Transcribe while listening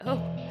Oh,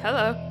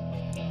 hello.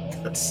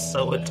 That's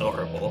so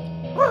adorable.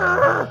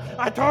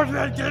 I told you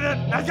I did it!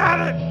 I got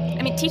it!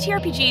 I mean,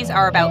 TTRPGs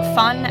are about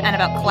fun and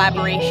about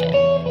collaboration.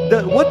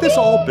 What this is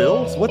all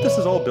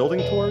building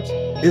towards,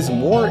 is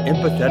more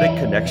empathetic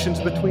connections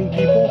between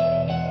people.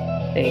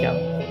 There you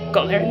go.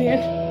 Got there in the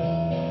end.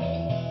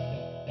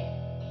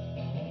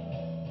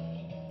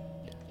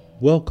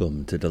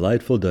 Welcome to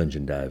Delightful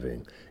Dungeon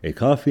Diving, a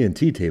coffee and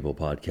tea table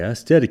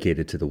podcast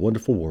dedicated to the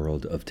wonderful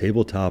world of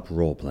tabletop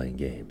role-playing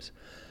games.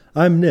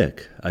 I'm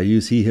Nick. I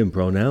use he, him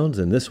pronouns,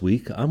 and this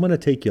week I'm going to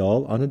take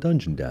y'all on a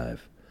dungeon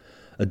dive.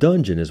 A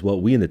dungeon is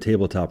what we in the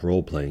tabletop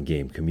role-playing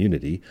game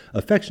community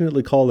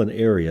affectionately call an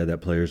area that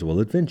players will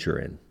adventure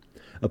in.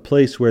 A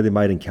place where they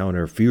might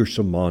encounter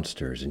fearsome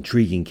monsters,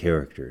 intriguing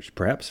characters,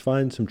 perhaps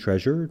find some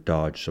treasure,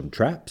 dodge some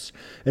traps,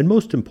 and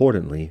most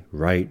importantly,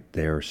 write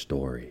their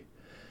story.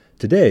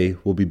 Today,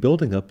 we'll be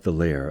building up the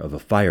lair of a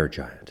fire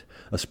giant,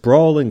 a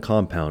sprawling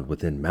compound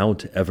within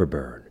Mount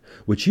Everburn,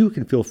 which you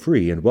can feel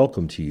free and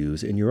welcome to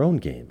use in your own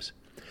games.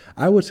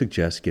 I would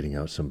suggest getting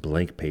out some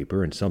blank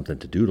paper and something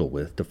to doodle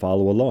with to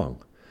follow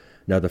along.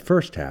 Now, the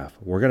first half,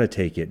 we're going to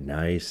take it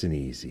nice and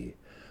easy.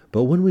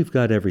 But when we've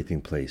got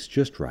everything placed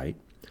just right,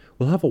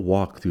 we'll have a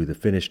walk through the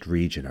finished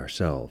region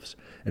ourselves,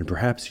 and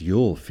perhaps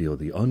you'll feel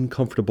the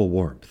uncomfortable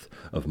warmth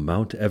of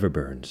Mount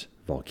Everburn's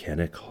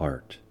volcanic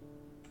heart.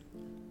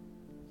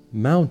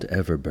 Mount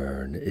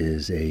Everburn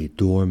is a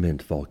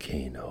dormant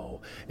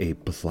volcano, a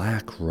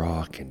black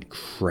rock and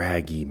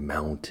craggy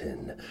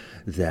mountain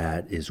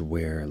that is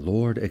where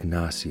Lord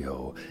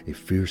Ignacio, a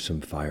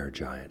fearsome fire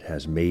giant,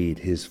 has made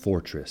his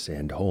fortress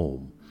and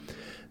home.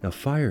 Now,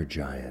 fire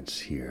giants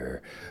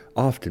here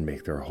often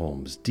make their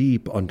homes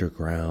deep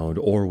underground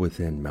or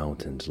within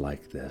mountains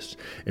like this,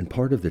 and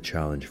part of the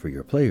challenge for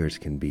your players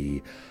can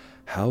be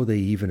how they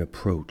even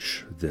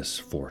approach this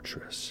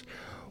fortress.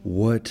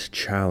 What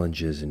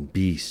challenges and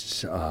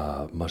beasts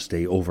must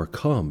they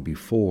overcome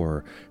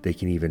before they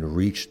can even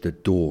reach the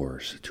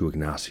doors to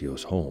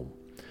Ignacio's home?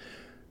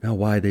 Now,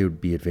 why they would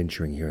be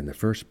adventuring here in the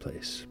first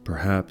place?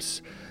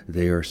 Perhaps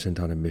they are sent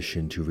on a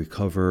mission to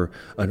recover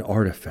an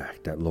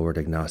artifact that Lord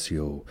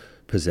Ignacio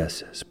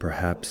possesses.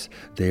 Perhaps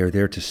they are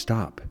there to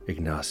stop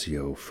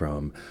Ignacio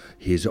from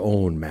his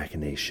own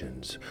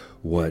machinations.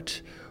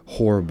 What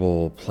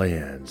horrible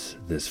plans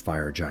this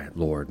fire giant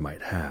lord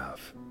might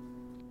have.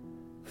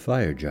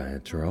 Fire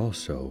giants are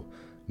also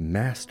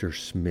master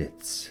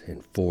smiths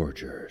and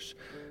forgers,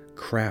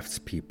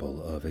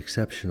 craftspeople of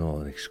exceptional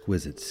and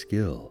exquisite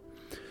skill.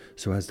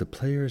 So as the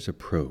players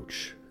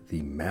approach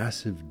the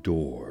massive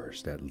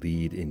doors that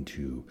lead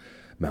into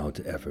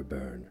Mount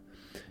Everburn,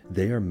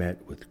 they are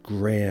met with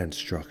grand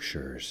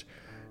structures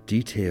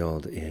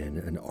detailed in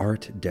an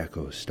Art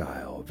Deco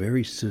style,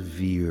 very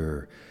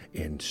severe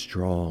and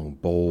strong,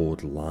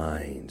 bold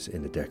lines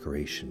in the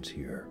decorations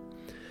here.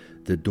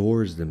 The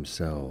doors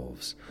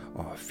themselves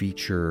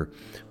feature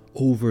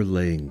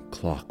overlaying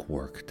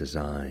clockwork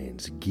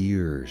designs,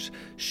 gears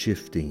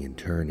shifting and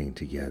turning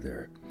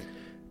together.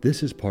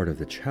 This is part of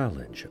the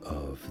challenge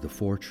of the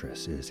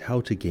fortress, is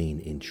how to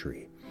gain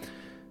entry.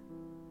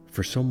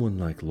 For someone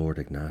like Lord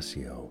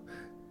Ignacio,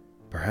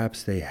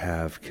 perhaps they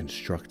have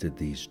constructed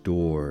these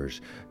doors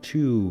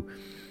to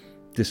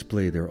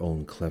display their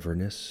own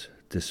cleverness,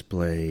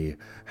 display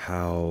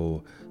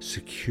how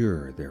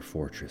secure their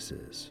fortress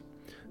is.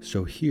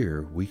 So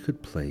here we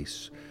could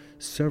place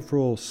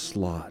several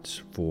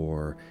slots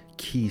for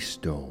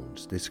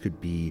keystones. This could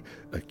be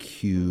a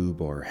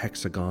cube or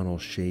hexagonal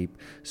shape,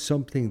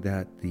 something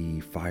that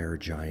the fire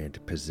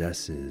giant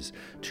possesses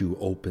to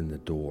open the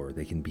door.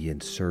 They can be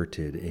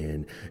inserted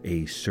in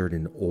a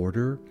certain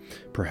order.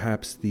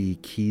 Perhaps the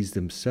keys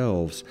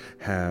themselves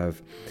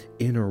have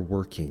inner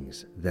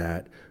workings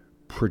that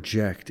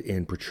project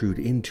and protrude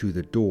into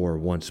the door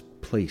once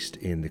placed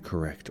in the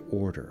correct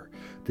order.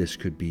 This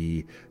could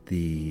be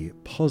the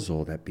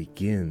puzzle that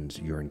begins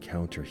your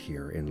encounter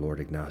here in Lord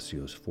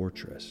Ignacio's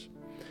fortress.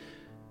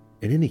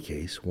 In any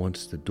case,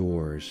 once the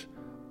doors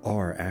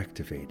are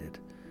activated,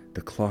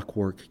 the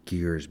clockwork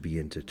gears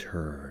begin to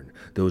turn.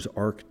 Those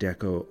Art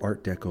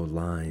Deco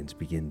lines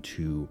begin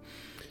to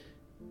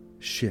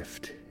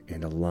shift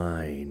and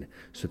align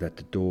so that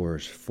the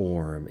doors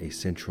form a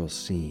central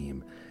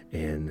seam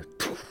and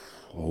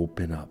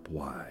open up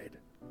wide.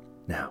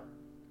 Now,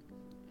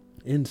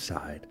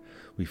 inside,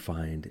 we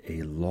find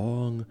a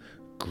long,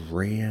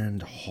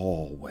 grand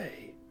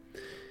hallway.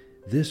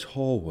 This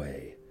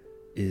hallway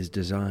is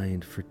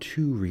designed for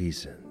two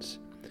reasons.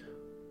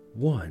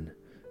 One,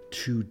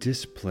 to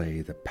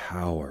display the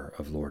power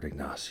of Lord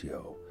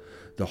Ignacio.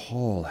 The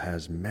hall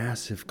has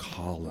massive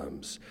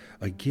columns,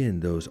 again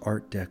those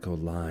Art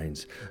Deco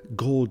lines,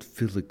 gold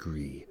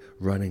filigree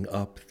running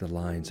up the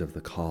lines of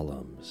the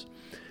columns.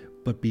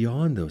 But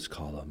beyond those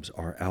columns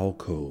are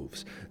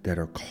alcoves that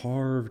are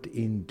carved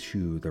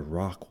into the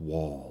rock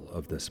wall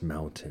of this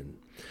mountain.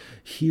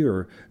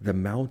 Here, the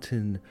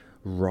mountain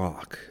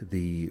rock,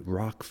 the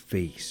rock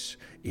face,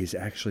 is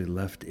actually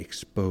left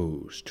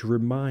exposed to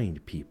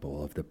remind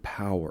people of the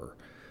power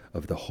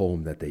of the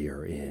home that they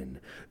are in.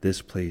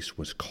 This place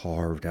was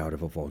carved out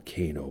of a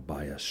volcano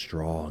by a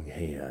strong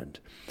hand.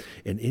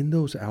 And in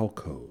those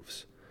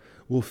alcoves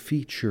will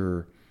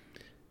feature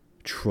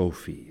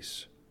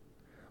trophies,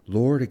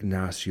 Lord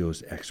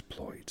Ignacio's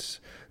exploits,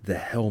 the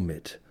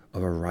helmet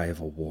of a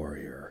rival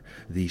warrior,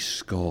 the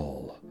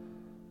skull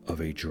of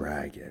a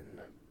dragon,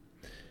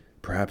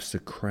 perhaps the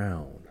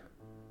crown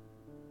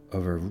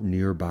of a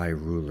nearby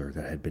ruler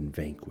that had been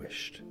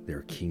vanquished,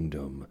 their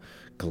kingdom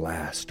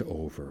glassed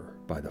over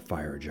by the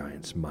fire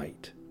giant's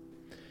might.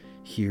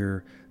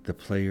 Here, the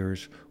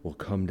players will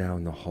come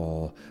down the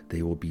hall,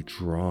 they will be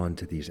drawn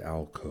to these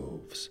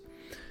alcoves.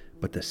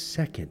 But the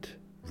second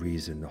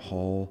reason the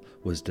hall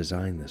was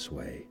designed this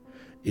way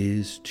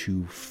is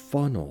to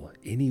funnel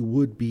any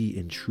would-be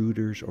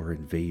intruders or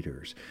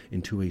invaders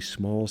into a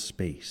small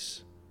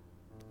space,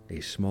 a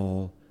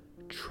small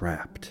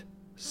trapped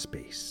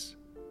space,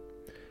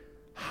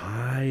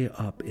 high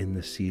up in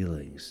the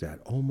ceilings that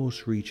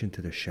almost reach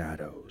into the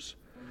shadows.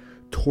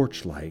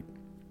 Torchlight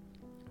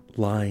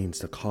lines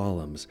the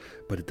columns,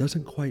 but it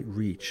doesn't quite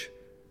reach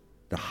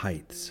the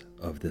heights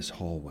of this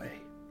hallway.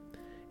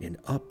 And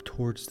up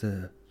towards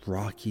the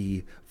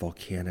rocky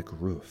volcanic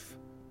roof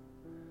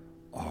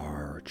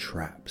are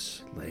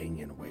traps laying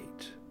in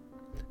wait.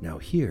 Now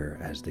here,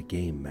 as the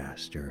game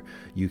master,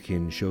 you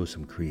can show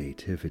some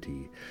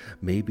creativity.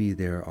 Maybe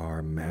there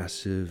are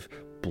massive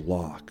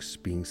blocks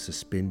being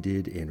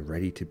suspended and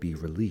ready to be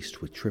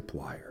released with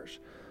tripwires.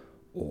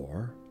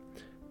 Or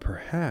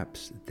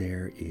perhaps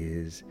there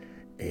is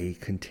a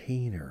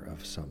container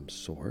of some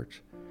sort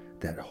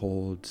that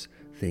holds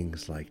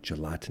things like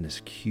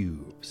gelatinous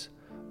cubes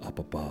up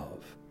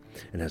above.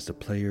 And as the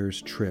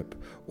players trip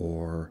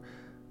or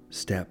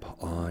step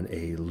on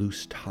a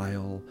loose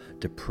tile,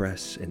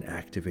 depress and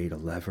activate a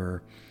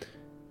lever,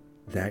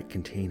 that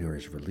container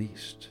is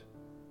released.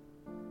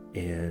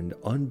 And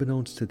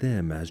unbeknownst to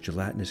them, as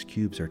gelatinous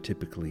cubes are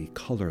typically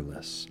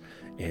colorless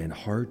and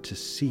hard to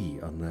see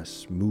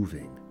unless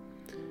moving,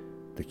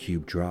 the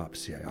cube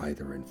drops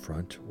either in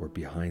front or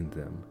behind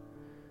them,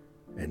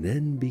 and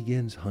then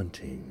begins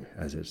hunting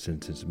as it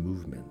senses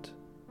movement.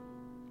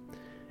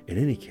 In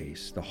any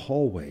case, the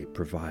hallway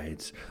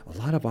provides a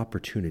lot of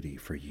opportunity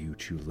for you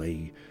to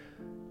lay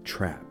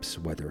traps,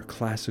 whether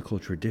classical,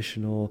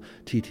 traditional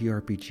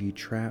TTRPG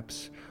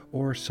traps,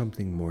 or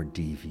something more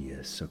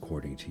devious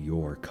according to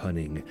your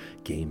cunning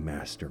game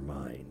master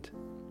mind.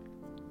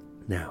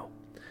 Now,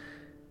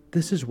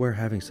 this is where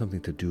having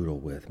something to doodle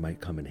with might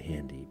come in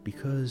handy,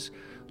 because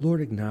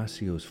Lord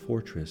Ignacio's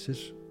fortress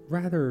is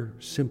rather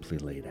simply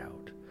laid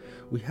out.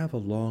 We have a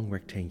long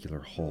rectangular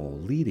hall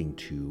leading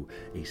to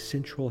a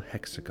central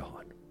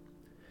hexagon.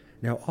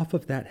 Now, off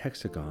of that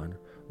hexagon,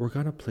 we're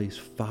going to place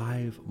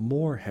 5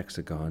 more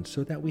hexagons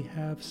so that we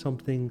have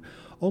something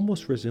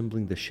almost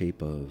resembling the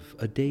shape of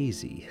a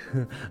daisy,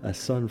 a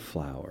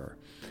sunflower,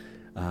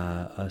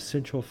 a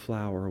central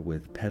flower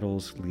with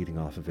petals leading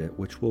off of it,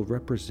 which will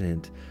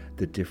represent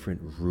the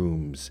different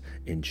rooms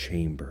and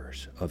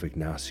chambers of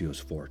Ignacio's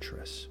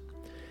fortress.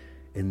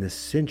 In the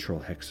central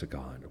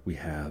hexagon, we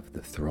have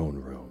the throne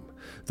room.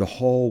 The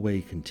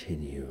hallway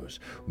continues,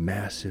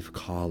 massive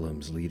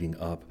columns leading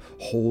up,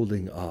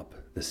 holding up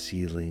the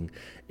ceiling,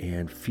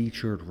 and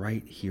featured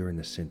right here in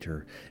the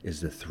center is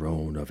the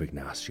throne of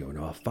Ignacio.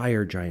 Now, a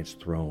fire giant's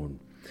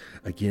throne.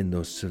 Again,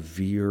 those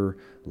severe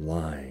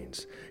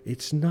lines.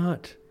 It's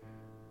not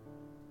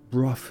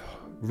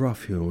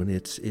rough-hewn.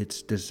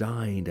 It's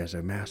designed as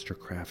a master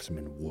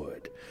craftsman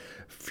would,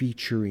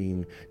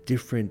 featuring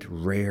different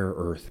rare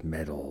earth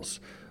metals,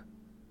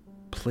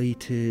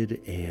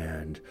 plated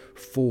and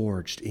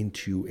forged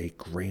into a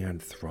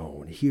grand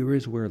throne. Here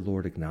is where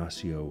Lord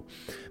Ignacio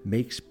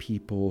makes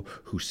people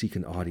who seek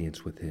an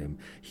audience with him,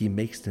 he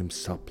makes them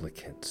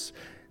supplicants.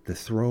 The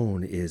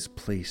throne is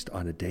placed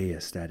on a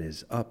dais that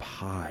is up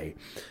high.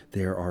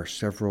 There are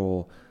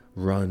several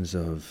runs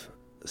of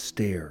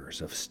stairs,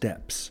 of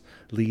steps,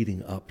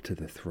 leading up to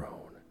the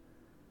throne.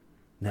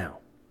 Now,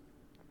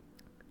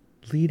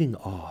 leading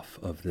off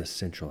of this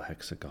central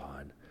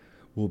hexagon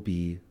will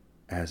be,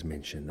 as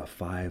mentioned, the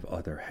 5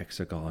 other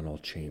hexagonal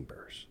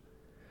chambers.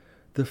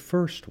 The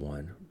first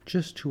one,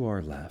 just to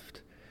our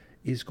left,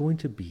 is going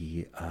to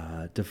be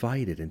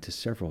divided into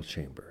several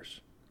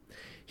chambers.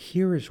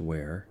 Here is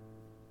where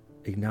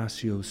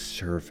Ignacio's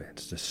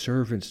servants, the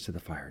servants to the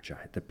fire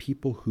giant, the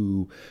people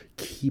who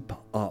keep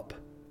up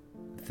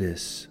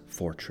this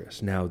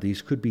fortress. Now,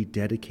 these could be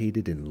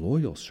dedicated and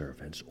loyal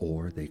servants,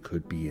 or they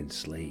could be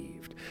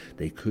enslaved.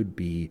 They could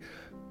be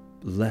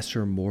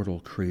lesser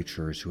mortal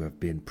creatures who have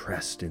been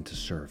pressed into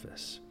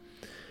service.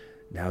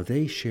 Now,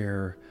 they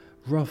share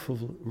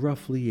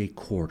roughly a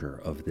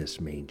quarter of this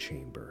main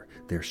chamber.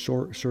 Their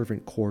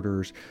servant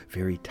quarters,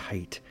 very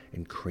tight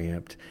and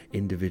cramped,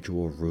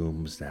 individual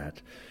rooms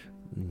that,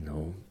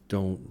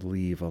 don't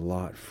leave a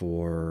lot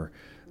for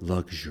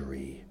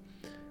luxury.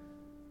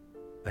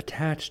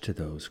 Attached to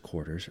those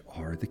quarters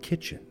are the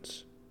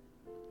kitchens.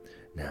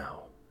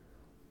 Now,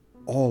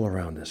 all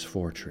around this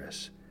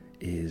fortress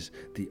is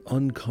the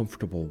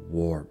uncomfortable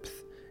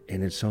warmth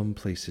and in some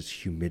places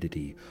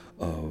humidity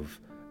of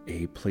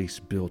a place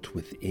built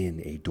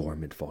within a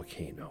dormant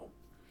volcano.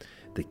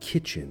 The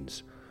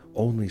kitchens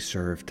only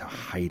serve to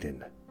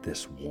heighten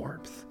this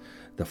warmth.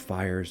 The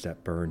fires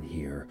that burn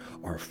here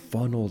are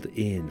funneled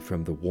in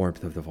from the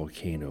warmth of the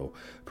volcano.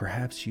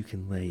 Perhaps you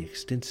can lay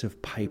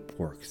extensive pipe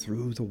work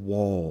through the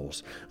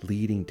walls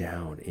leading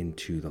down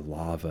into the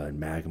lava and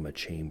magma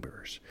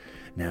chambers.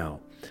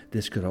 Now,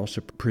 this could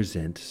also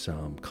present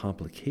some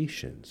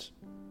complications.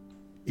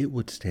 It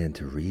would stand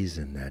to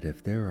reason that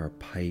if there are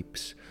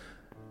pipes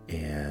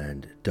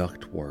and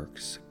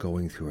ductworks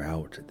going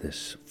throughout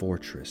this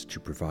fortress to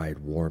provide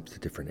warmth to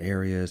different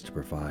areas, to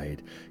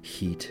provide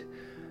heat,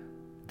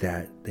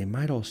 that they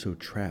might also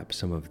trap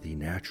some of the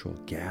natural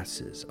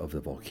gases of the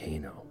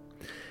volcano.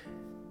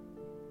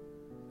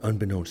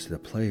 Unbeknownst to the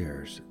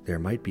players, there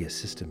might be a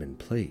system in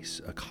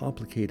place, a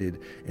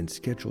complicated and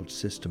scheduled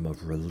system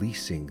of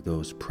releasing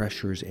those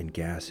pressures and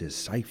gases,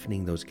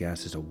 siphoning those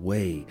gases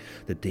away,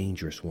 the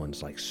dangerous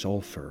ones like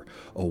sulfur,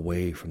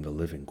 away from the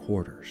living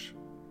quarters.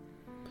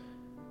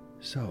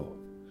 So,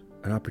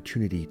 an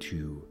opportunity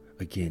to,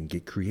 again,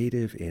 get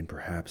creative and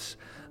perhaps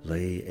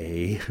lay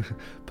a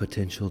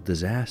potential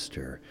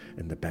disaster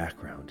in the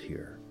background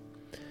here.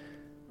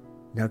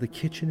 Now, the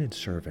kitchen and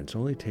servants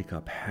only take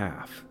up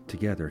half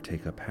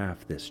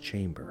this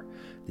chamber.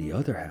 The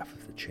other half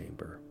of the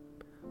chamber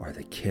are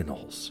the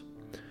kennels.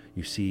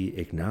 You see,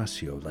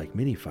 Ignacio, like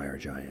many fire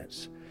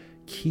giants,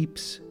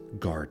 keeps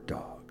guard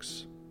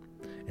dogs.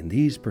 And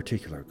these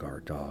particular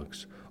guard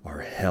dogs are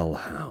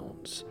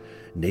hellhounds,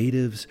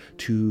 natives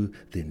to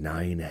the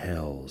 9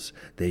 hells.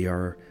 They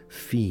are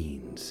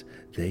fiends.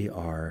 They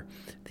are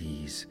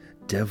these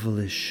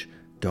devilish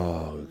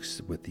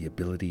dogs with the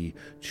ability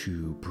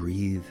to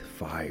breathe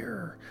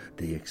fire.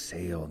 They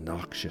exhale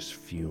noxious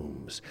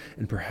fumes.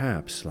 And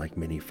perhaps, like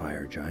many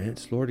fire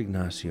giants, Lord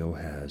Ignacio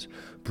has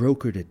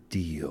brokered a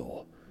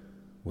deal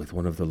with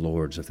one of the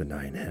lords of the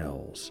 9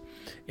 hells.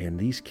 And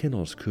these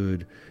kennels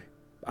could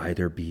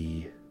either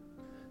be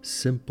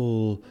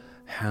simple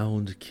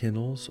hound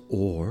kennels,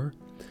 or,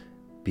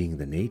 being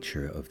the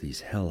nature of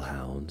these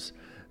hellhounds,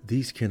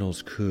 these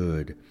kennels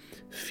could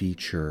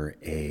feature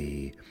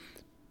a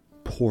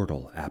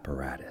portal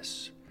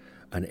apparatus,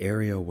 an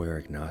area where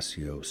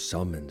Ignacio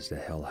summons the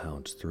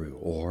hellhounds through,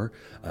 or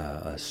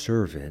a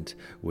servant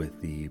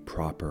with the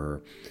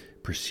proper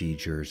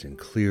procedures and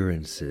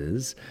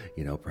clearances,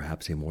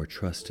 perhaps a more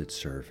trusted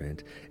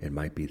servant. It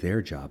might be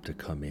their job to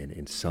come in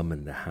and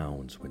summon the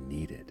hounds when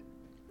needed.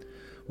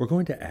 We're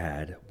going to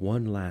add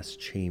one last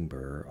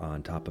chamber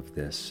on top of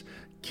this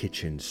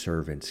kitchen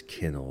servants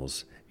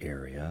kennels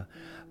area,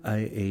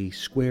 a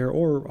square,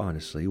 or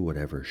honestly,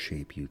 whatever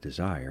shape you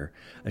desire,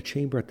 a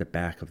chamber at the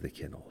back of the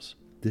kennels.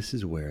 This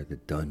is where the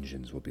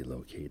dungeons will be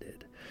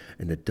located.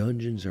 And the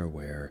dungeons are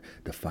where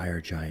the fire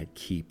giant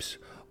keeps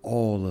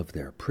all of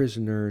their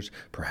prisoners,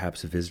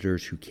 perhaps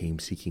visitors who came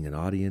seeking an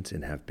audience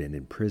and have been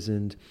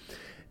imprisoned.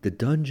 The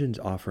dungeons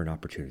offer an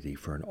opportunity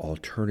for an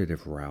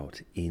alternative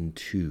route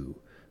into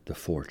the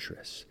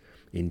fortress,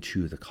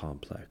 into the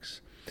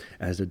complex,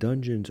 as the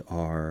dungeons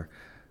are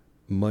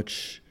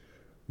much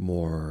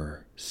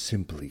more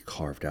simply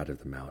carved out of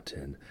the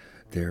mountain.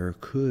 There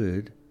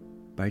could,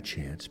 by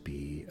chance,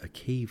 be a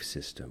cave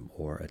system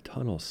or a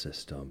tunnel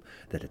system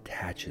that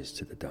attaches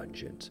to the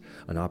dungeons,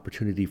 an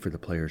opportunity for the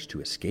players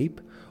to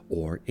escape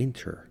or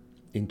enter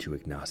into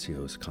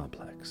Ignacio's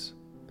complex.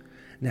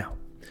 Now,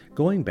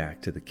 going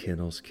back to the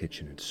kennels,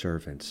 kitchen, and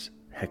servants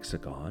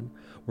hexagon,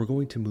 we're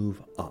going to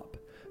move up.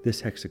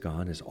 This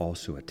hexagon is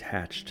also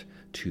attached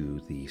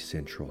to the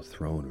central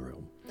throne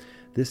room.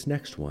 This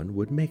next one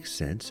would make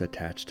sense,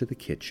 attached to the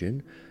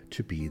kitchen,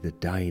 to be the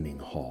dining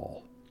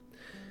hall.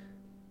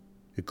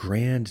 The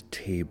grand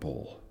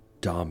table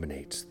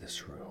dominates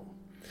this room,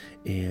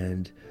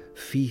 and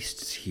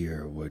feasts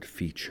here would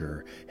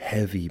feature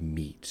heavy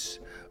meats,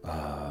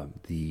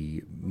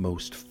 the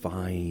most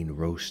fine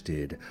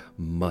roasted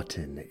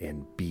mutton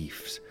and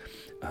beefs,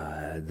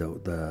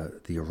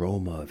 the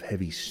aroma of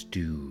heavy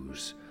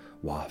stews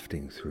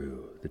wafting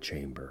through the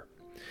chamber.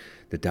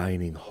 The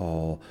dining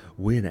hall,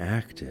 when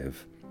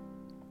active,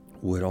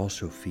 would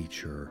also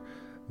feature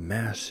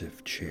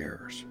massive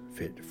chairs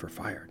fit for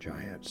fire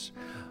giants.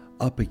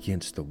 Up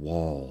against the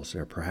walls,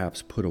 or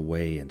perhaps put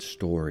away in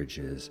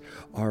storages,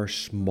 are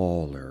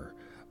smaller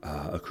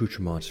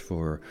accoutrements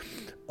for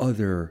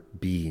other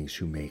beings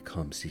who may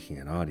come seeking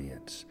an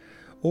audience.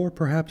 Or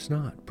perhaps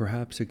not.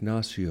 Perhaps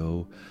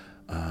Ignacio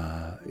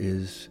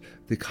is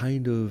the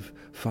kind of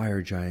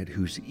fire giant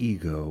whose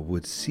ego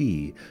would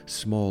see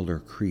smaller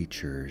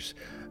creatures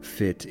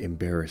fit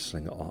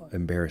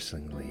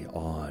embarrassingly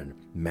on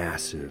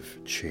massive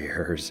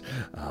chairs,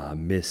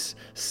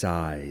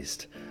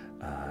 missized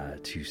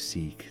to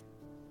seek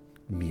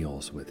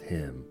meals with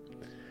him.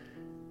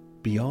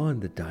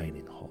 Beyond the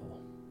dining hall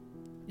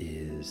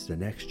is the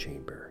next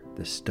chamber,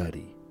 the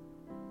study.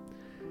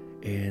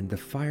 And the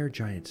fire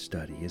giant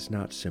study is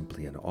not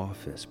simply an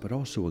office, but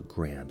also a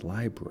grand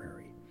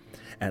library,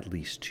 at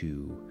least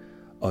to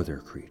other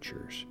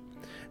creatures.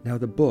 Now,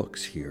 the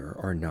books here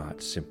are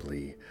not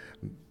simply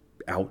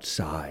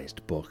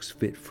outsized books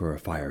fit for a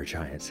fire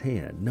giant's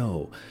hand.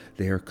 No,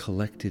 they are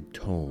collected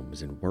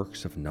tomes and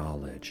works of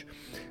knowledge,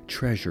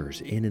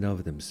 treasures in and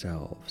of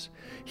themselves.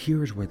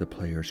 Here's where the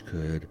players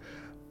could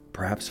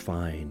perhaps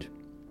find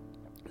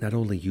not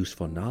only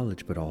useful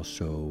knowledge, but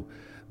also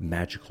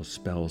magical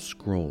spell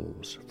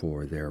scrolls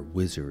for their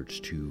wizards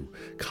to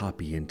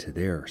copy into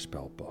their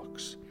spell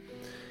books.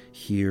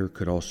 Here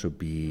could also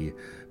be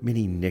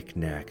many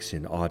knickknacks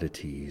and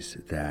oddities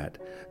that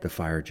the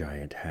fire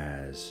giant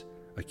has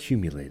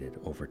accumulated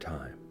over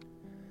time.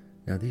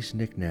 Now, these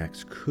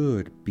knickknacks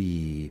could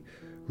be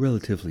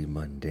relatively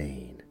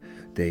mundane.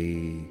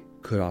 They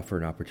could offer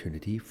an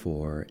opportunity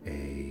for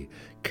a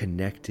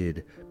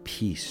connected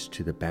piece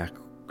to the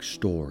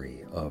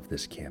backstory of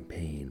this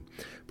campaign.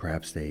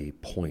 Perhaps they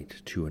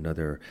point to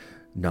another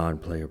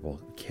non-playable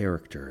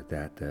character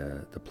that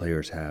the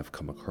players have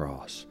come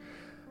across.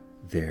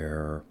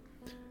 There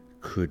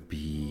could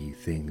be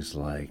things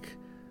like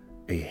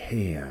a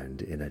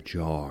hand in a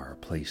jar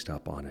placed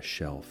up on a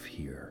shelf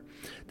here.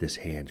 This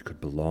hand could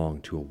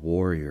belong to a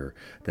warrior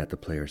that the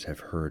players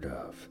have heard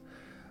of.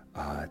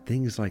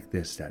 Things like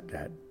this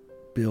that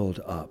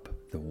build up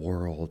the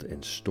world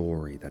and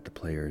story that the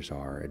players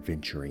are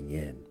adventuring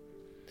in.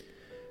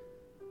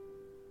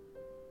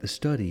 The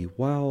study,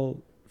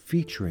 while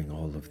featuring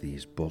all of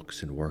these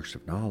books and works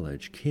of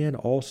knowledge, can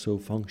also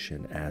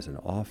function as an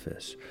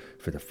office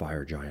for the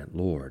fire giant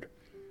lord.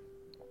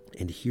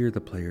 And here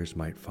the players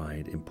might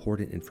find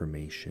important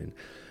information.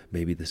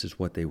 Maybe this is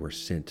what they were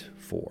sent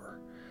for.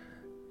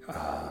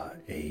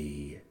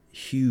 A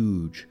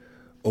huge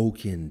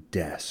oaken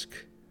desk,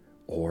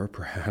 or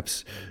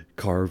perhaps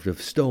carved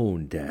of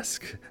stone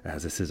desk,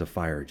 as this is a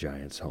fire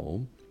giant's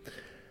home.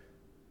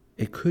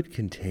 It could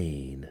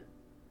contain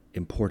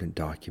important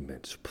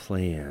documents,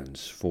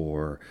 plans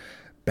for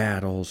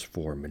battles,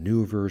 for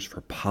maneuvers,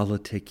 for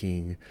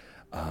politicking,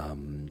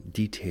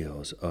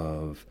 details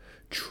of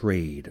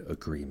trade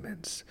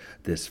agreements.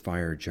 This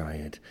fire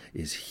giant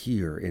is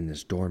here in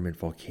this dormant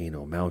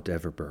volcano, Mount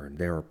Everburn.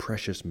 There are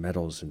precious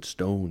metals and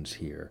stones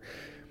here.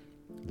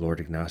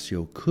 Lord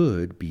Ignacio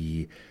could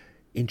be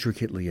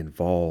intricately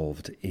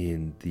involved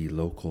in the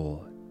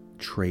local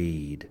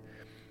trade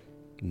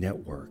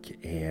network,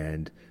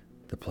 and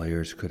the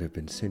players could have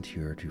been sent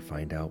here to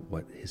find out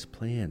what his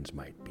plans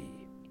might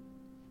be.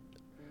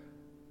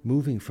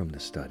 Moving from the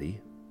study,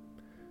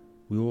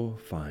 we will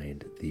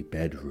find the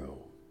bedroom.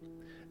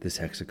 This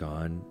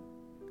hexagon,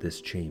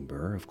 this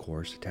chamber, of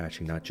course,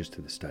 attaching not just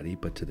to the study,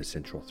 but to the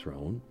central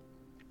throne.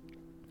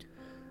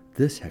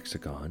 This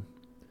hexagon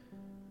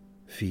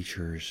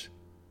features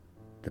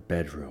the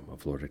bedroom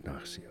of Lord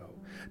Ignacio.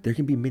 There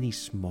can be many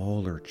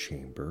smaller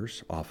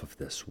chambers off of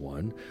this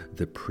one,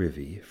 the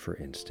privy, for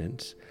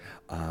instance.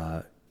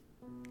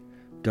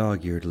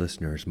 Dog-eared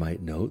listeners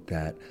might note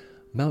that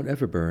Mount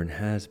Everburn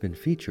has been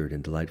featured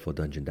in Delightful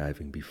Dungeon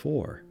Diving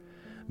before.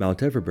 Mount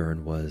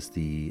Everburn was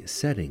the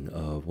setting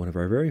of one of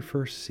our very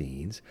first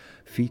scenes,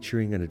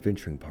 featuring an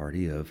adventuring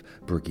party of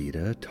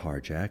Brigida,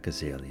 Tarjak,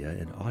 Azalea,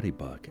 and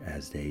Audiebuck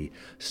as they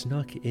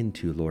snuck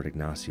into Lord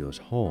Ignacio's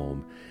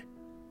home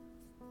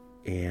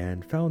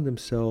and found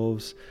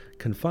themselves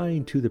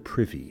confined to the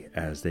privy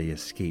as they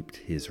escaped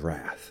his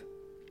wrath.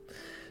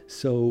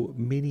 So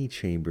many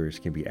chambers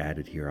can be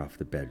added here off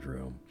the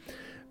bedroom,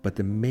 but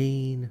the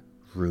main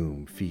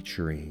room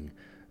featuring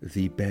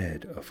the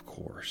bed, of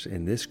course,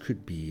 and this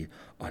could be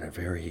on a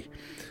very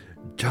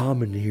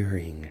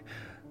domineering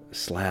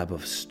slab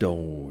of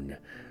stone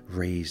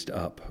raised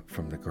up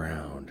from the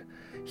ground.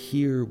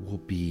 Here will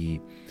be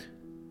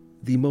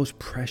the most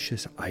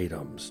precious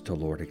items to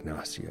Lord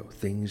Ignacio,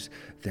 things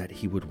that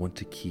he would want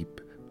to keep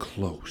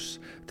close,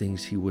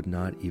 things he would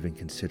not even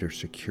consider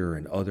secure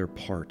in other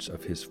parts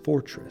of his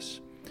fortress.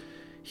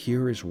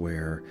 Here is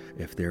where,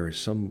 if there is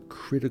some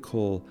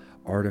critical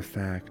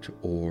artifact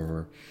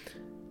or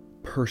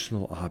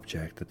personal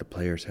object that the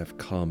players have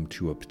come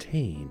to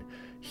obtain,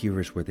 here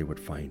is where they would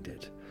find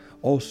it.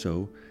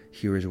 Also,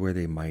 here is where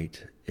they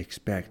might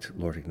expect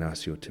Lord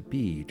Ignacio to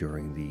be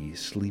during the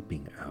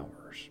sleeping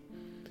hours.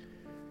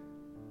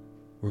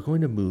 We're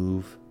going to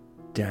move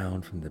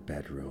down from the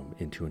bedroom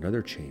into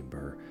another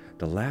chamber,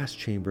 the last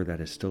chamber that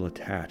is still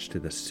attached to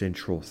the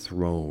central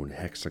throne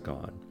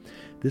hexagon.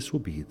 This will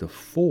be the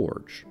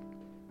forge.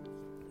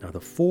 Now,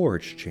 the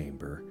forge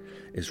chamber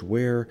is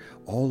where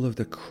all of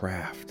the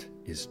craft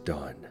is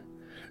done.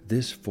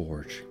 This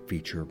forge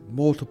features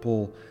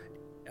multiple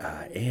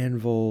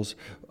anvils,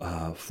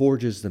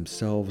 forges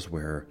themselves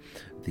where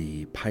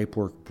the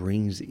pipework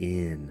brings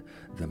in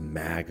the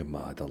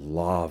magma, the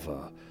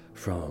lava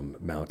from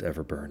Mount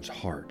Everburn's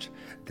heart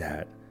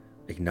that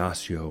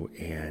Ignacio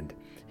and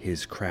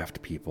his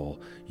craft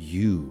people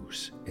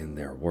use in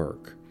their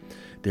work.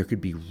 There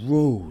could be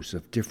rows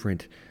of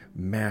different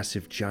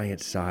massive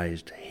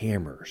giant-sized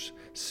hammers,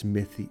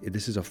 smithy.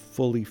 This is a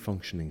fully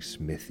functioning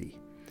smithy.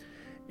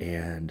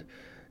 And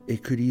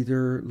it could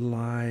either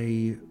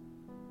lie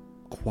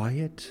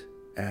quiet,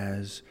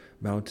 as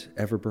Mount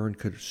Everburn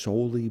could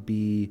solely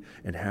be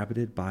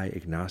inhabited by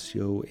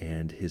Ignacio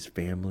and his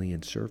family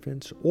and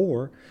servants,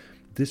 or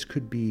This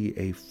could be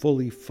a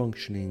fully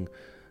functioning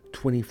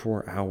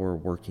 24-hour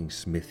working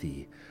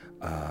smithy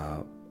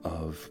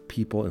of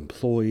people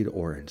employed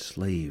or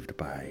enslaved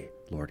by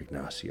Lord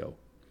Ignacio.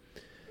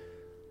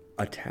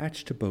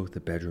 Attached to both the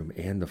bedroom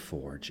and the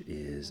forge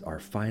is our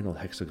final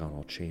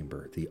hexagonal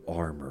chamber, the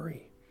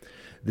armory.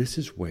 This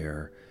is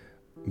where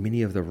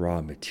many of the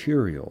raw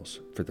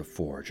materials for the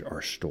forge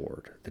are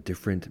stored. The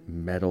different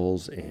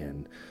metals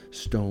and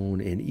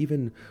stone and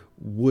even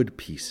wood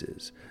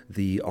pieces.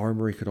 The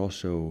armory could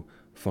also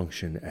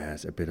function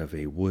as a bit of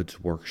a woods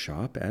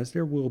workshop, as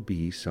there will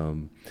be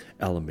some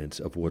elements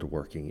of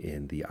woodworking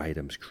in the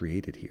items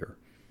created here.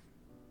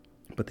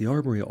 But the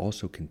armory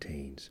also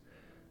contains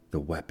the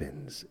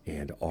weapons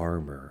and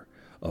armor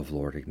of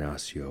Lord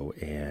Ignacio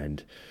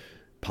and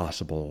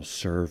possible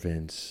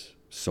servants,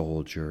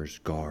 soldiers,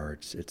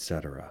 guards,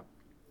 etc.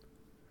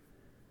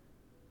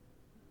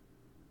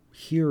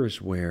 Here is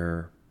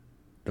where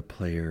the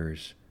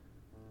players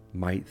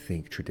might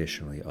think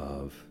traditionally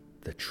of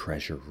the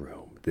treasure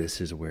room.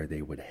 This is where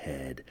they would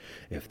head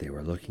if they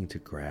were looking to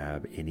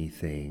grab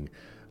anything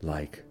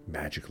like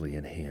magically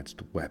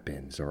enhanced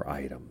weapons or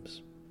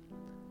items.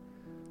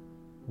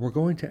 We're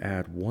going to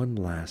add one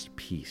last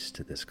piece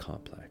to this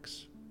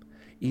complex.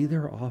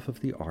 Either off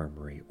of the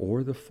armory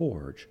or the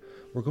forge,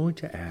 we're going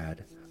to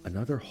add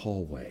another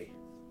hallway.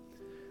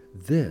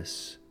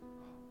 This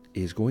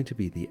is going to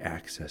be the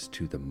access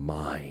to the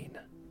mine.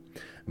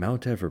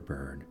 Mount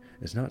Everburn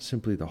is not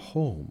simply the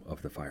home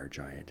of the fire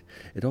giant,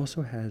 it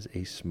also has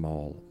a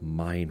small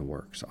mine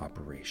works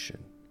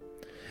operation.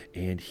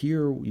 And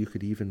here you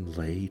could even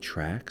lay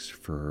tracks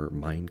for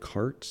mine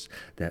carts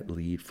that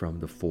lead from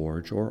the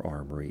forge or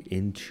armory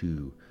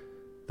into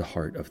the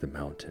heart of the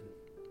mountain.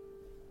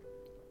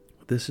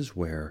 This is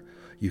where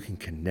you can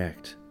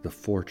connect the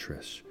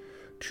fortress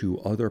to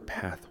other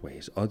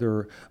pathways,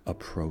 other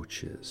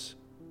approaches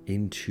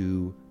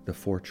into the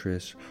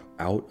fortress,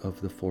 out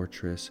of the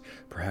fortress,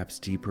 perhaps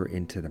deeper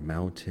into the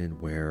mountain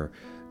where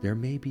there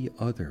may be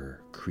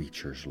other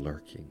creatures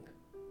lurking.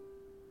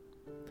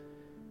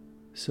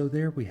 So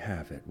there we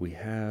have it. We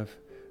have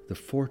the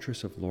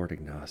fortress of Lord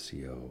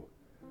Ignacio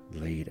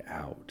laid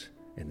out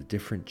in the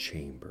different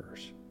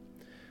chambers.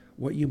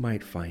 What you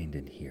might find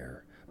in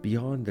here,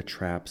 beyond the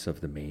traps of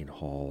the main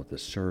hall, the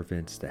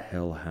servants, the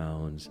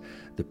hellhounds,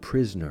 the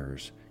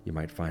prisoners you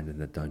might find in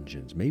the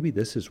dungeons. Maybe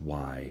this is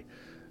why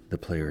the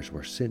players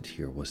were sent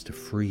here, was to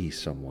free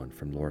someone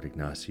from Lord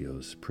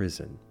Ignacio's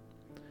prison.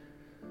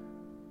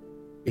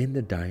 In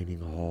the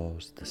dining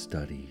halls, the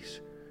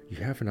studies, you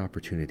have an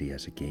opportunity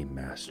as a game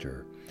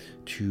master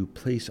to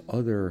place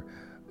other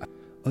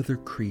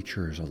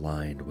creatures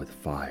aligned with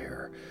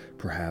fire,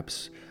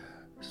 perhaps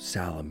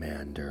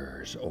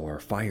salamanders or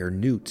fire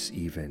newts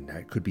even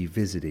that could be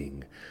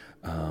visiting.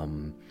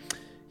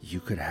 You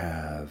could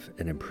have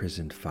an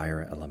imprisoned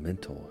fire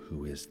elemental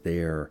who is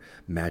there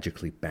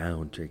magically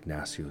bound to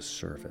Ignacio's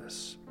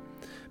service.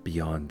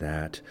 Beyond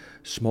that,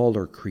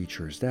 smaller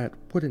creatures that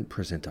wouldn't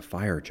present a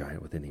fire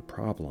giant with any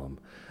problem,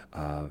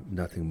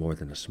 nothing more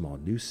than a small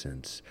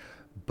nuisance,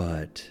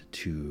 but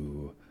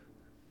to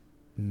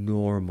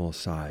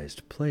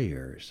normal-sized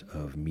players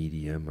of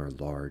medium or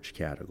large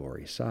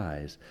category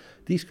size,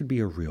 these could be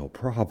a real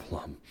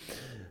problem.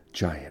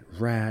 Giant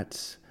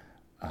rats,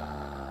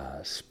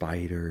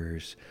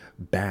 spiders,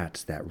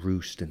 bats that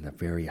roost in the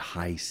very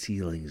high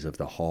ceilings of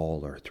the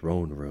hall or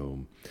throne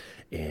room,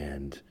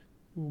 and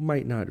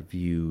might not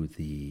view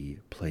the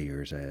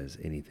players as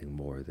anything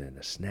more than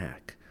a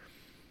snack.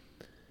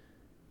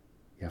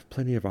 You have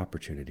plenty of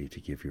opportunity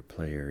to give your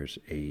players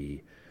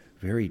a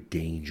very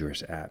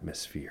dangerous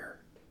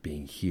atmosphere,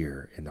 being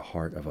here in the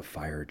heart of a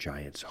fire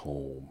giant's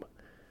home.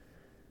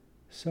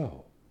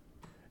 So,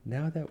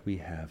 now that we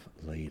have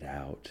laid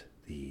out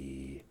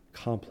the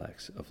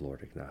complex of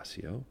Lord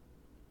Ignacio,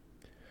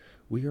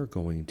 we are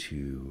going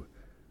to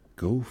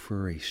go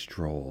for a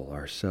stroll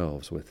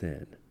ourselves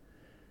within.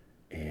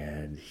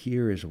 And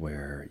here is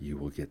where you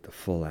will get the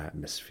full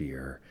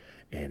atmosphere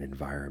and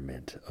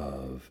environment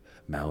of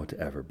Mount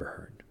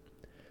Everburn.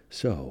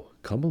 So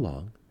come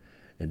along,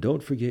 and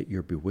don't forget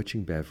your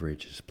bewitching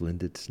beverage,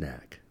 splendid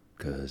snack,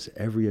 because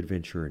every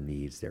adventurer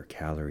needs their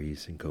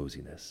calories and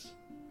coziness.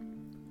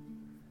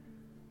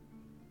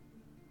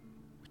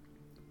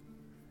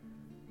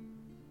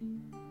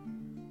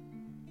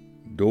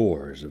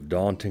 Doors of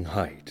daunting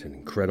height and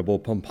incredible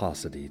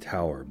pomposity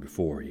tower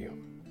before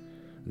you.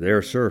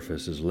 Their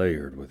surface is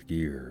layered with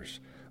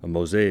gears, a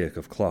mosaic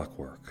of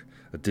clockwork,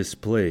 a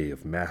display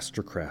of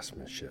master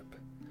craftsmanship.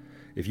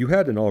 If you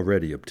hadn't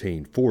already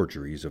obtained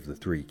forgeries of the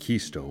 3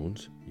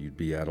 keystones, you'd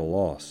be at a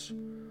loss.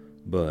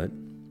 But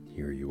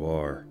here you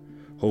are,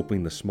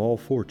 hoping the small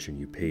fortune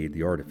you paid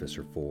the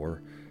artificer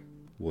for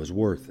was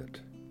worth it.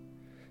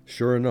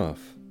 Sure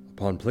enough,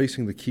 upon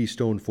placing the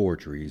keystone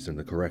forgeries in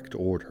the correct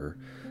order,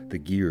 the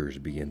gears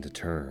begin to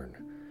turn.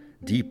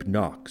 Deep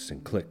knocks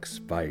and clicks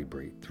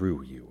vibrate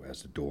through you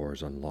as the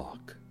doors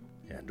unlock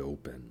and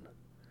open.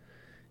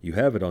 You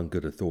have it on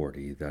good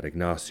authority that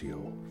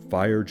Ignacio,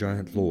 Fire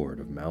Giant Lord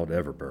of Mount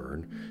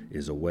Everburn,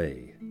 is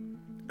away.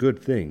 Good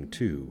thing,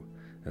 too,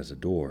 as the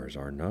doors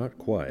are not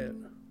quiet.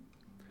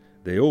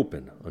 They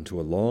open unto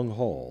a long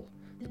hall,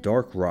 the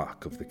dark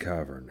rock of the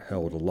cavern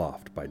held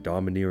aloft by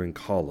domineering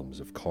columns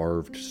of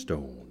carved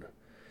stone.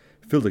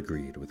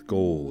 Filigreed with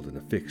gold and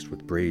affixed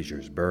with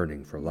braziers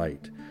burning for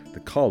light, the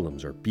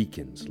columns are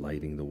beacons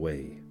lighting the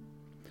way.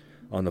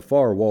 On the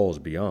far walls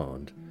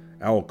beyond,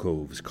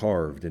 alcoves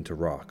carved into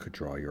rock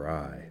draw your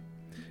eye.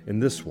 In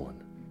this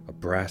one, a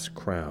brass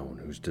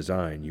crown whose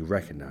design you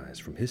recognize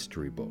from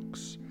history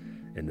books.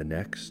 In the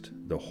next,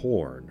 the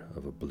horn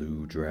of a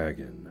blue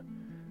dragon.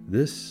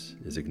 This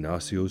is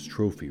Ignacio's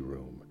trophy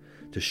room,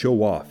 to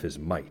show off his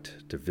might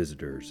to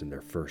visitors in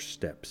their first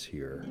steps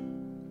here.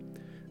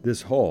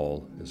 This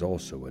hall is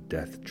also a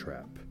death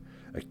trap,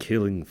 a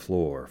killing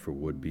floor for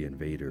would-be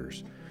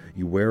invaders.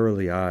 You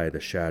warily eye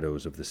the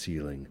shadows of the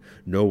ceiling,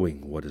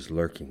 knowing what is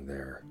lurking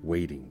there,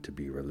 waiting to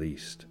be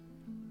released.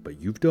 But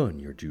you've done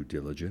your due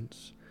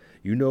diligence.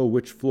 You know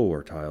which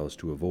floor tiles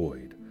to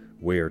avoid,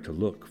 where to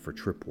look for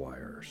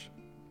tripwires.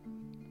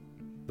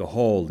 The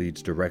hall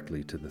leads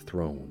directly to the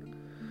throne.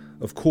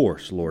 Of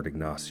course, Lord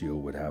Ignacio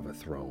would have a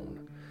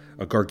throne.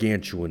 A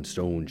gargantuan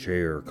stone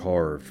chair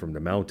carved from the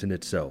mountain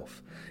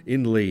itself,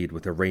 inlaid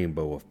with a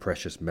rainbow of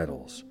precious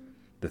metals.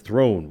 The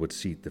throne would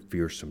seat the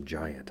fearsome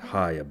giant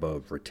high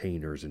above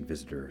retainers and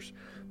visitors,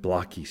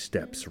 blocky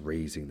steps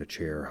raising the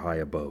chair high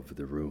above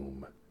the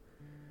room.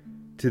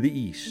 To the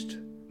east,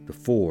 the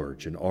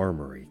forge and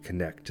armory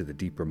connect to the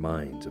deeper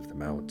mines of the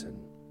mountain.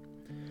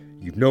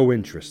 You've no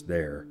interest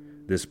there.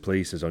 This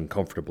place is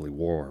uncomfortably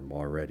warm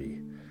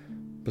already.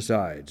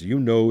 Besides, you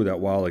know that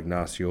while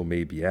Ignacio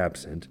may be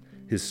absent,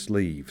 his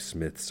slave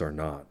smiths are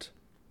not.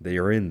 They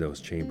are in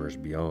those chambers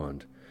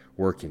beyond,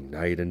 working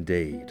night and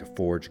day to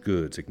forge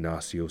goods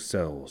Ignacio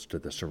sells to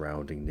the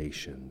surrounding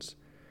nations.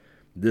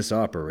 This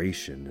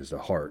operation is the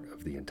heart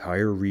of the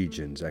entire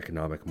region's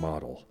economic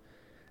model.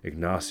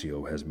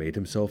 Ignacio has made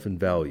himself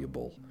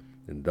invaluable,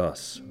 and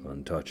thus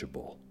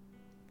untouchable.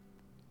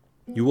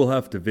 You will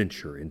have to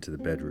venture into the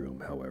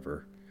bedroom,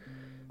 however,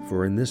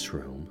 for in this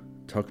room,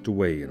 tucked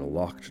away in a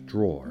locked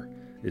drawer,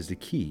 is the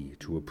key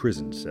to a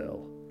prison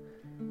cell.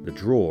 The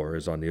drawer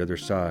is on the other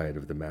side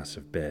of the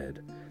massive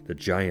bed, the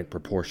giant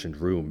proportioned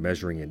room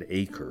measuring in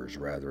acres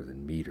rather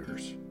than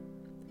meters.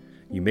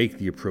 You make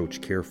the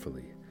approach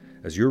carefully,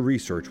 as your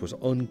research was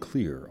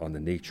unclear on the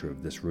nature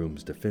of this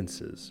room's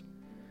defenses.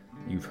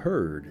 You've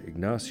heard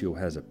Ignacio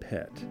has a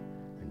pet,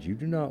 and you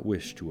do not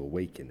wish to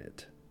awaken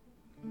it.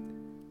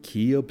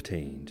 Key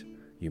obtained,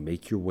 you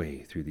make your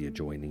way through the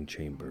adjoining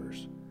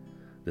chambers.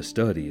 The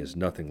study is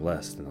nothing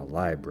less than a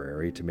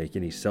library to make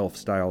any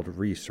self-styled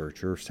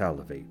researcher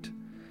salivate.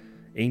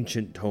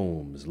 Ancient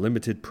tomes,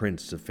 limited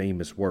prints of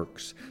famous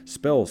works,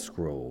 spell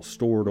scrolls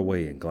stored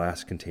away in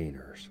glass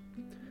containers.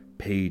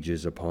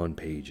 Pages upon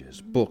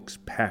pages, books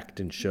packed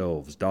in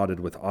shelves dotted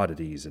with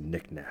oddities and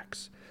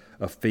knickknacks.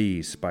 A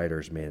phase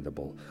spider's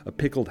mandible, a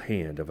pickled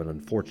hand of an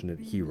unfortunate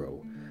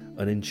hero,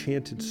 an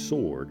enchanted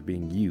sword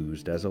being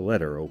used as a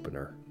letter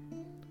opener.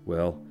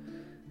 Well,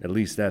 at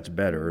least that's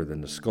better than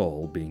the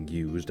skull being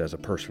used as a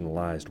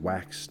personalized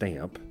wax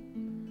stamp.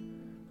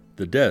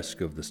 The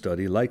desk of the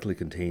study likely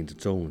contains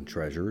its own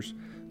treasures,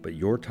 but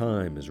your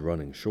time is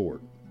running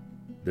short.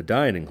 The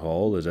dining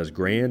hall is as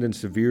grand and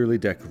severely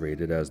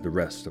decorated as the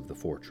rest of the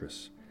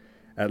fortress.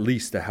 At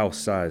least the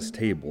house-sized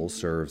table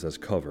serves as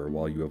cover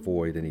while you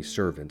avoid any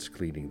servants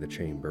cleaning the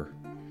chamber.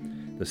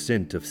 The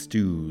scent of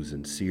stews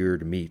and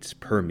seared meats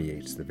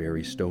permeates the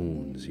very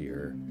stones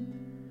here.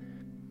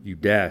 You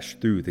dash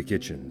through the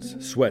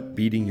kitchens, sweat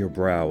beading your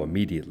brow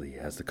immediately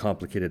as the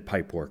complicated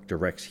pipework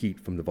directs heat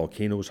from the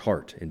volcano's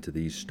heart into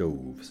these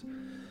stoves.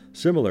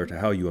 Similar to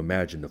how you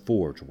imagine the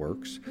forge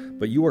works,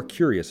 but you are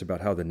curious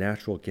about how the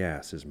natural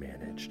gas is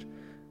managed.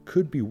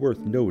 Could be worth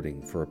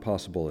noting for a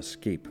possible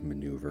escape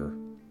maneuver.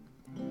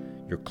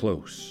 You're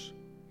close.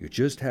 You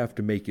just have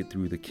to make it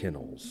through the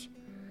kennels.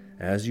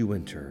 As you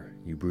enter,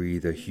 you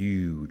breathe a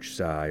huge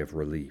sigh of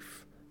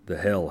relief. The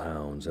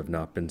hellhounds have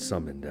not been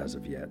summoned as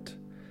of yet.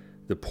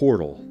 The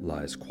portal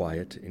lies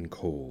quiet and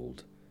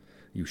cold.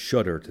 You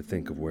shudder to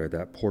think of where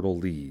that portal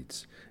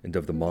leads, and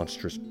of the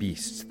monstrous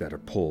beasts that are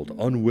pulled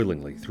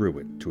unwillingly through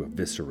it to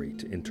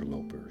eviscerate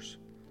interlopers.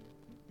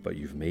 But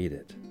you've made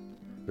it.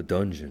 The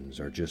dungeons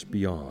are just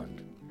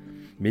beyond.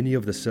 Many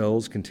of the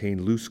cells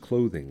contain loose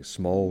clothing,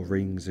 small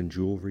rings and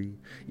jewelry,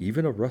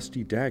 even a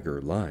rusty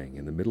dagger lying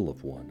in the middle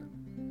of one.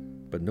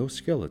 But no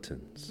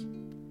skeletons.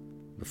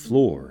 The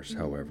floors,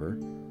 however,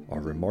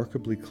 are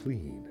remarkably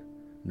clean.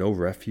 No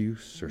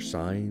refuse or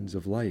signs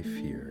of life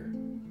here.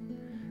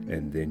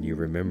 And then you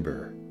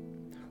remember,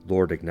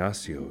 Lord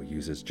Ignacio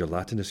uses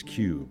gelatinous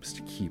cubes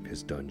to keep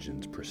his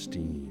dungeons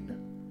pristine.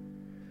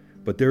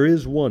 But there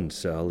is one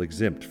cell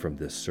exempt from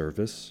this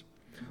service.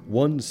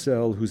 One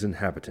cell whose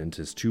inhabitant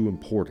is too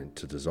important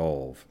to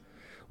dissolve.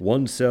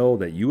 One cell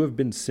that you have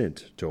been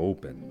sent to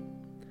open.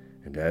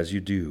 And as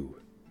you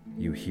do,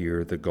 you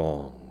hear the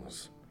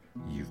gongs.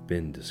 You've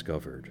been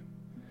discovered.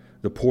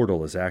 The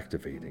portal is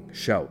activating.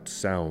 Shouts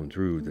sound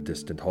through the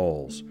distant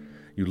halls.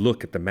 You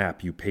look at the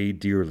map you paid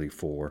dearly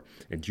for,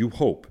 and you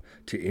hope,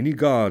 to any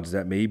gods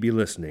that may be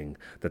listening,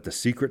 that the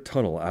secret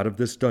tunnel out of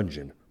this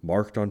dungeon,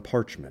 marked on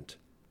parchment,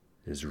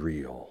 is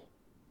real.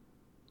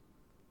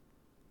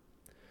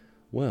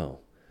 Well,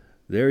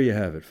 there you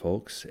have it,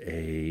 folks.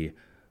 A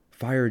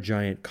fire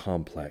giant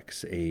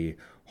complex, a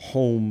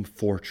home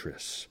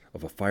fortress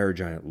of a fire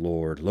giant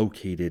lord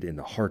located in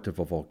the heart of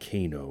a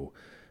volcano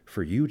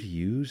for you to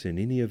use in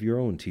any of your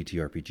own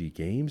TTRPG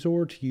games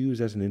or to use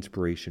as an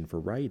inspiration for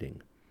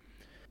writing.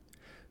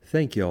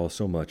 Thank you all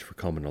so much for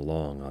coming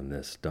along on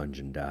this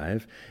dungeon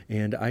dive,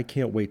 and I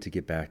can't wait to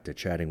get back to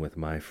chatting with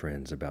my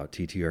friends about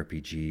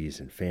TTRPGs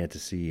and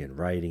fantasy and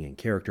writing and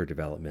character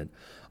development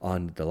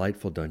on the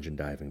Delightful Dungeon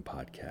Diving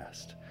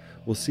podcast.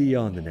 We'll see you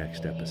on the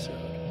next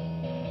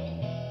episode.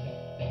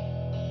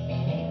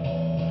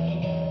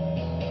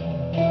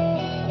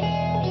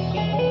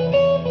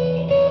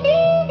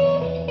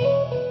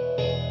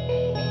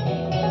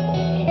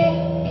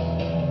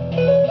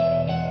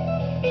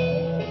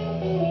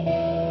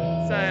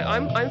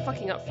 I'm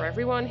fucking up for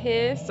everyone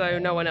here, so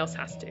no one else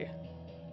has to.